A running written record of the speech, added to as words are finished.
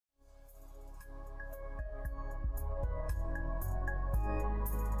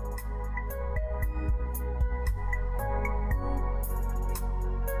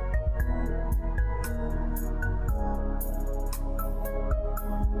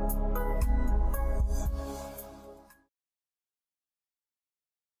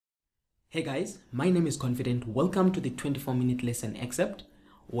Hey guys, my name is Confident. Welcome to the 24-minute lesson excerpt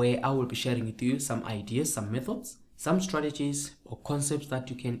where I will be sharing with you some ideas, some methods, some strategies or concepts that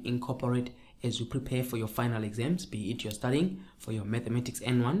you can incorporate as you prepare for your final exams, be it you're studying for your mathematics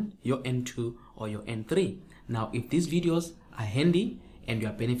N1, your N2 or your N3. Now, if these videos are handy and you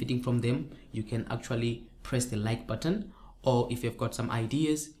are benefiting from them, you can actually press the like button, or if you've got some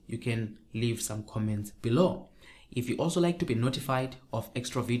ideas, you can leave some comments below. If you also like to be notified of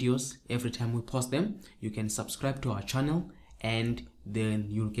extra videos every time we post them, you can subscribe to our channel and then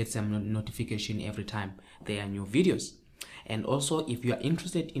you'll get some notification every time there are new videos. And also, if you are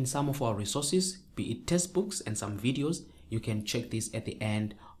interested in some of our resources, be it textbooks and some videos, you can check this at the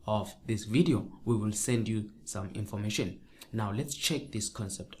end of this video. We will send you some information. Now let's check this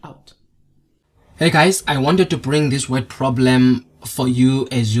concept out. Hey guys, I wanted to bring this word problem for you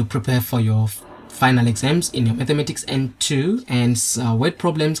as you prepare for your final exams in your mathematics N2, and word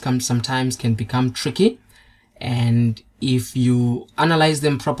problems sometimes can become tricky, and if you analyze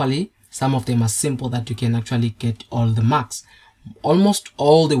them properly, some of them are simple that you can actually get all the marks. Almost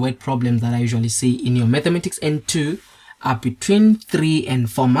all the word problems that I usually see in your mathematics N2 are between 3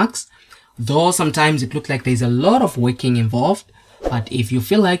 and 4 marks, though sometimes it looks like there's a lot of working involved, but if you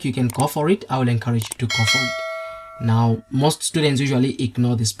feel like you can go for it, I will encourage you to go for it. Now, most students usually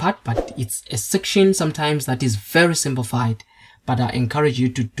ignore this part, but it's a section sometimes that is very simplified, but I encourage you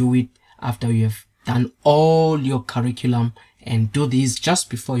to do it after you have done all your curriculum and do these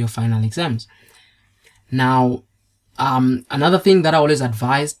just before your final exams. Now, another thing that I always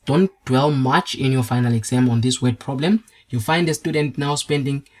advise, don't dwell much in your final exam on this word problem. You find a student now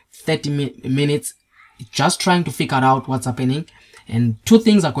spending 30 minutes just trying to figure out what's happening, and two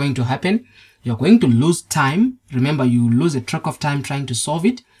things are going to happen. You're going to lose time. Remember, you lose a track of time trying to solve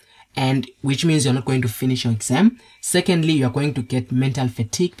it, and which means you're not going to finish your exam. Secondly, you're going to get mental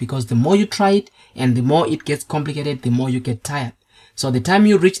fatigue, because the more you try it and the more it gets complicated, the more you get tired. So the time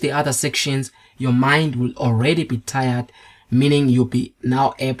you reach the other sections, your mind will already be tired, meaning you'll be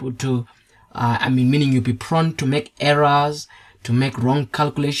now able to, meaning you'll be prone to make errors, to make wrong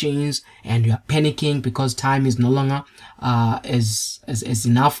calculations, and you're panicking because time is no longer as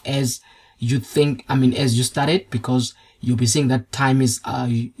enough as you think, as you started, because you'll be seeing that time is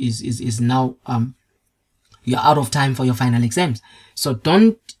now you're out of time for your final exams. So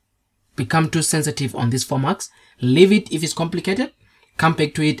don't become too sensitive on these 4 marks. Leave it if it's complicated. Come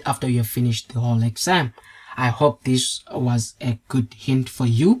back to it after you have finished the whole exam. I hope this was a good hint for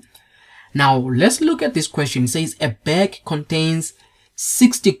you. Now let's look at this question. It says a bag contains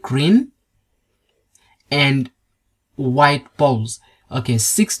 60 green and white balls. Okay,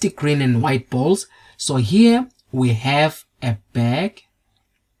 60 green and white balls. So here we have a bag.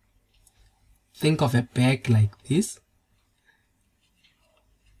 Think of a bag like this.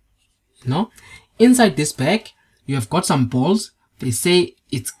 Inside this bag, you have got some balls. They say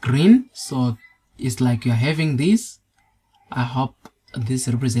it's green, so it's like you're having this. I hope this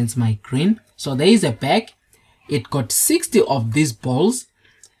represents my green. So there is a bag. It got 60 of these balls,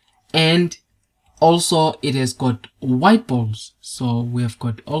 and also it has got white balls. So we have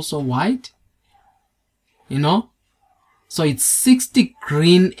got also white, so it's 60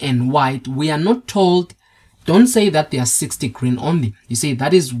 green and white. We are not told, don't say that there are 60 green only. You see,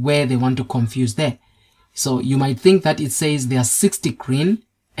 that is where they want to confuse there. So you might think that it says there are 60 green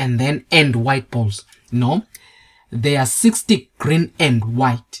and white balls. No, there are 60 green and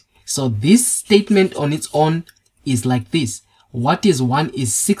white. So this statement on its own is like this. What is 1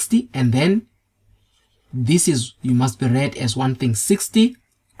 is 60, and then this is, you must be read as one thing, 60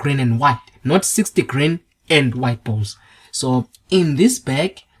 green and white, not 60 green and white balls. So in this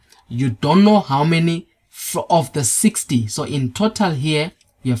bag, you don't know how many of the 60. So in total here,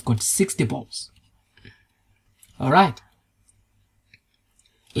 you have got 60 balls. All right.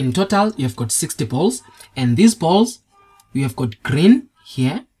 In total, you have got 60 balls, and these balls, you have got green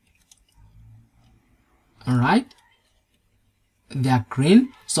here. All right. They are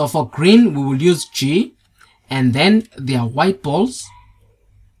green. So for green, we will use G. And then there are white balls,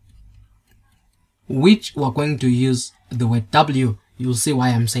 which we're going to use the word W. You'll see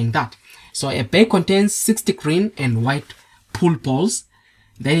why I'm saying that. So a bag contains 60 green and white pool balls.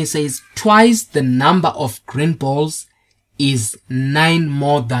 Then it says twice the number of green balls is 9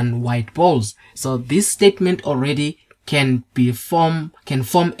 more than white balls. So this statement already can form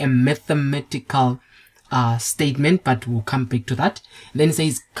a mathematical statement, but we'll come back to that. Then it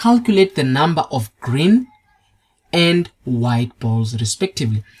says calculate the number of green and white balls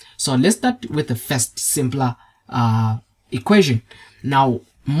respectively. So let's start with the first simpler equation. Now,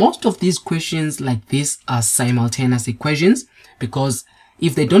 most of these questions like this are simultaneous equations, because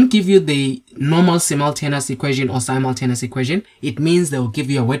if they don't give you the normal simultaneous equation or simultaneous equation, it means they will give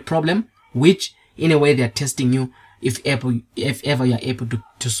you a word problem, which in a way they are testing you if ever you are able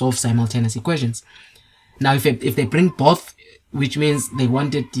to solve simultaneous equations. Now if they bring both, which means they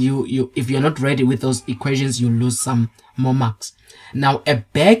wanted you if you're not ready with those equations, you lose some more marks. Now a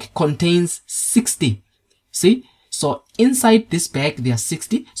bag contains 60. See, so inside this bag there are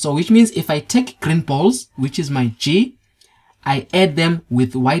 60. So which means if I take green balls, which is my G, I add them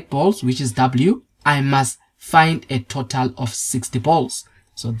with white balls, which is W, I must find a total of 60 balls.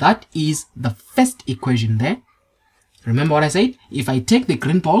 So that is the first equation there. Remember what I said? If I take the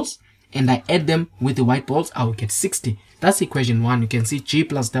green balls and I add them with the white balls, I will get 60. That's equation 1. You can see G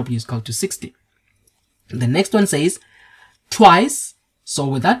plus W is equal to 60. The next one says twice. So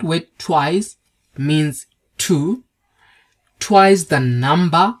with that word twice means 2. Twice the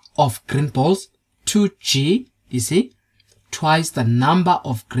number of green balls, 2G, you see? Twice the number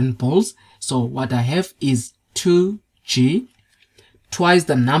of green balls. So what I have is 2G. Twice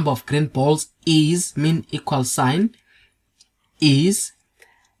the number of green balls is, mean equal sign, is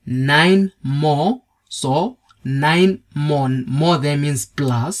 9 more. So 9 more there means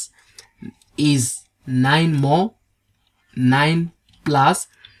plus, is 9 more. 9 plus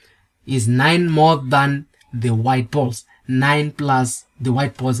is 9 more than the white balls. 9 plus the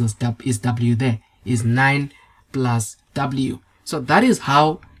white balls is W there, is 9 plus W. So that is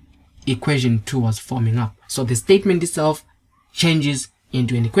how equation 2 was forming up. So the statement itself changes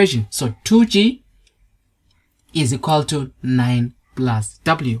into an equation. So 2G is equal to 9 plus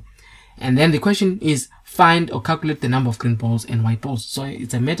W. And then the question is find or calculate the number of green balls and white balls. So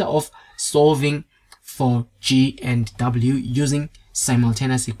it's a matter of solving for G and W using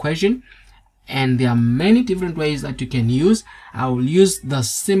simultaneous equation. And there are many different ways that you can use. I will use the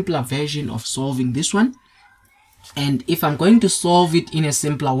simpler version of solving this one. And if I'm going to solve it in a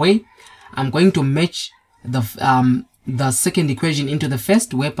simpler way, I'm going to match the second equation into the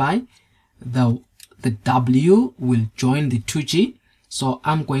first, whereby the W will join the 2G. So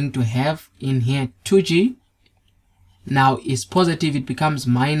I'm going to have in here 2G. Now is positive, it becomes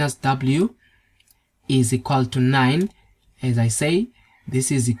minus W is equal to 9. As I say,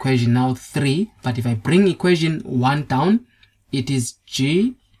 this is equation now 3. But if I bring equation 1 down, it is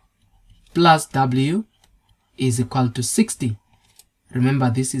G plus W is equal to 60. Remember,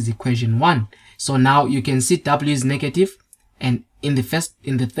 this is equation 1. So now you can see W is negative, and in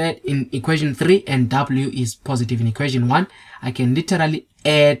equation 3, and W is positive in equation 1. I can literally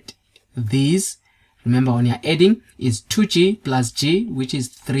add these. Remember, when you're adding is 2G plus G, which is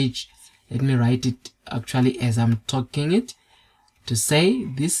 3G. Let me write it actually as I'm talking it, to say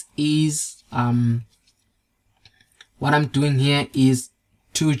this is what I'm doing here is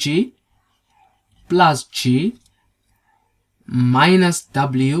 2G plus G minus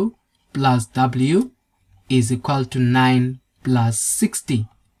W plus W is equal to 9 plus 60.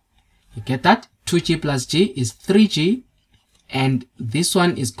 You get that? 2G plus G is 3G, and this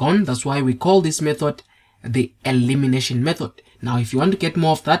one is gone. That's why we call this method the elimination method. Now if you want to get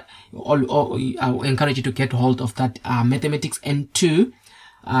more of that, I will encourage you to get hold of that Mathematics N2.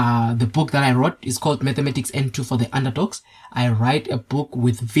 The book that I wrote is called Mathematics N2 for the Underdogs. I write a book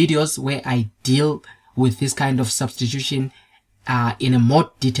with videos where I deal with this kind of substitution in a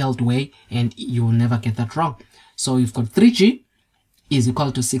more detailed way, and you will never get that wrong. So you've got 3G is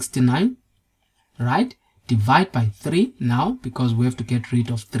equal to 69, right? Divide by 3 now, because we have to get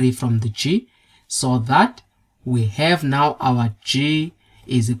rid of 3 from the G, so that we have now our G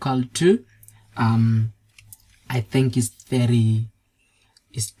is equal to I think is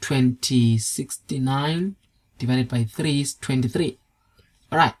 2069 divided by 3 is 23.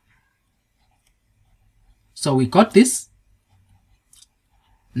 All right, so we got this.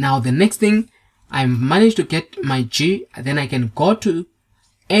 Now the next thing, I managed to get my G, then I can go to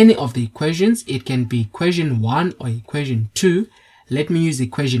any of the equations. It can be equation 1 or equation 2. Let me use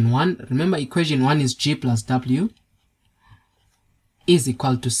equation 1. Remember, equation 1 is G plus W is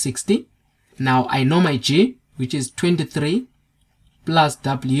equal to 60. Now I know my G, which is 23 plus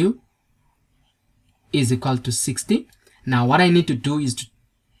W is equal to 60. Now what I need to do is to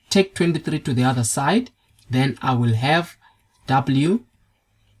take 23 to the other side. Then I will have W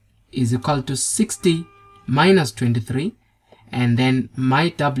is equal to 60 minus 23. And then my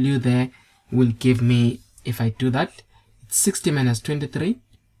W there will give me, if I do that, 60 minus 23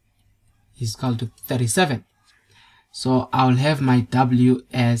 is equal to 37. So I'll have my W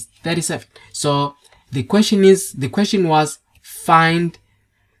as 37. So the question was find,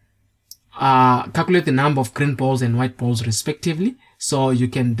 calculate the number of green balls and white balls respectively. So you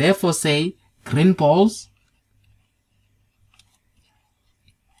can therefore say green balls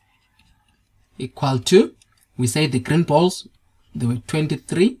equal to, we say the green balls, they were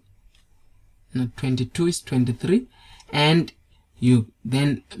 23, no, 22 is 23, and you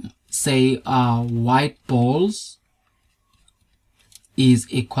then say white balls is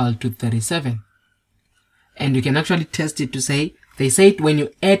equal to 37. And you can actually test it to say, they say it when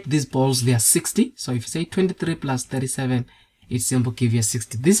you add these balls, they are 60. So if you say 23 plus 37, it simply give you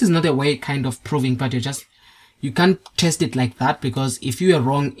 60. This is not a way kind of proving, but you can't test it like that, because if you are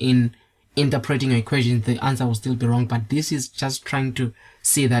wrong in interpreting your equation, the answer will still be wrong. But this is just trying to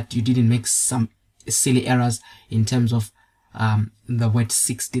see that you didn't make some silly errors in terms of the word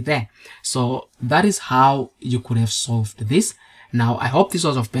 60 there. So that is how you could have solved this. Now, I hope this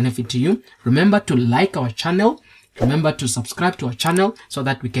was of benefit to you. Remember to like our channel. Remember to subscribe to our channel so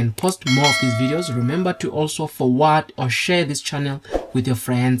that we can post more of these videos. Remember to also forward or share this channel with your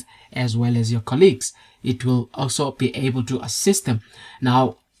friends as well as your colleagues. It will also be able to assist them.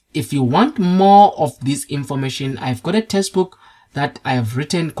 Now, if you want more of this information, I've got a textbook that I have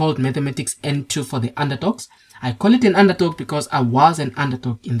written called Mathematics N2 for the Underdogs. I call it an underdog because I was an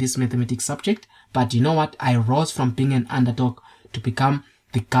underdog in this mathematics subject. But you know what? I rose from being an underdog to become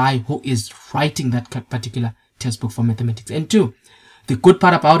the guy who is writing that particular textbook for Mathematics N2. The good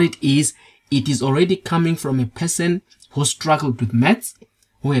part about it is already coming from a person who struggled with maths,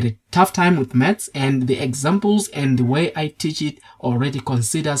 who had a tough time with maths, and the examples and the way I teach it already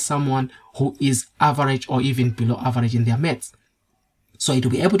consider someone who is average or even below average in their maths. So it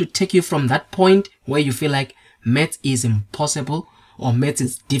will be able to take you from that point where you feel like maths is impossible or maths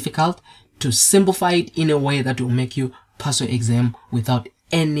is difficult, to simplify it in a way that will make you pass your exam without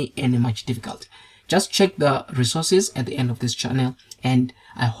any much difficulty. Just check the resources at the end of this channel, and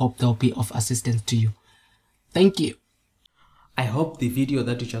I hope they'll be of assistance to you. Thank you. I hope the video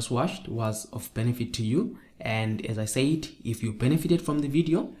that you just watched was of benefit to you, and as I said, if you benefited from the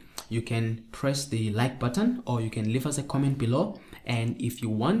video, you can press the like button or you can leave us a comment below. And if you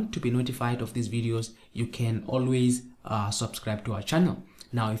want to be notified of these videos, you can always subscribe to our channel.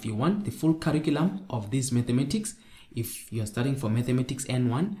 Now, if you want the full curriculum of this mathematics, if you're studying for Mathematics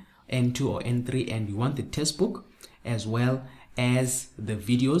N1, N2 or N3 and you want the textbook as well as the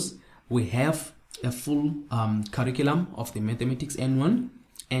videos, we have a full curriculum of the Mathematics N1,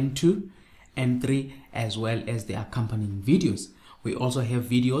 N2, N3 as well as the accompanying videos. We also have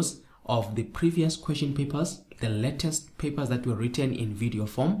videos of the previous question papers, the latest papers that were written in video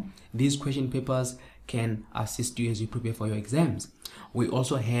form. These question papers can assist you as you prepare for your exams. We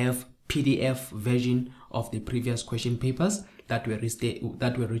also have PDF version of the previous question papers that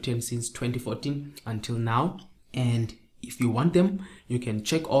were written since 2014 until now, and if you want them, you can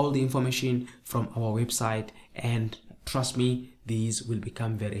check all the information from our website, and trust me, these will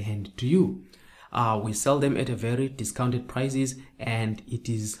become very handy to you. We sell them at a very discounted prices, and it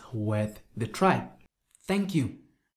is worth the try. Thank you.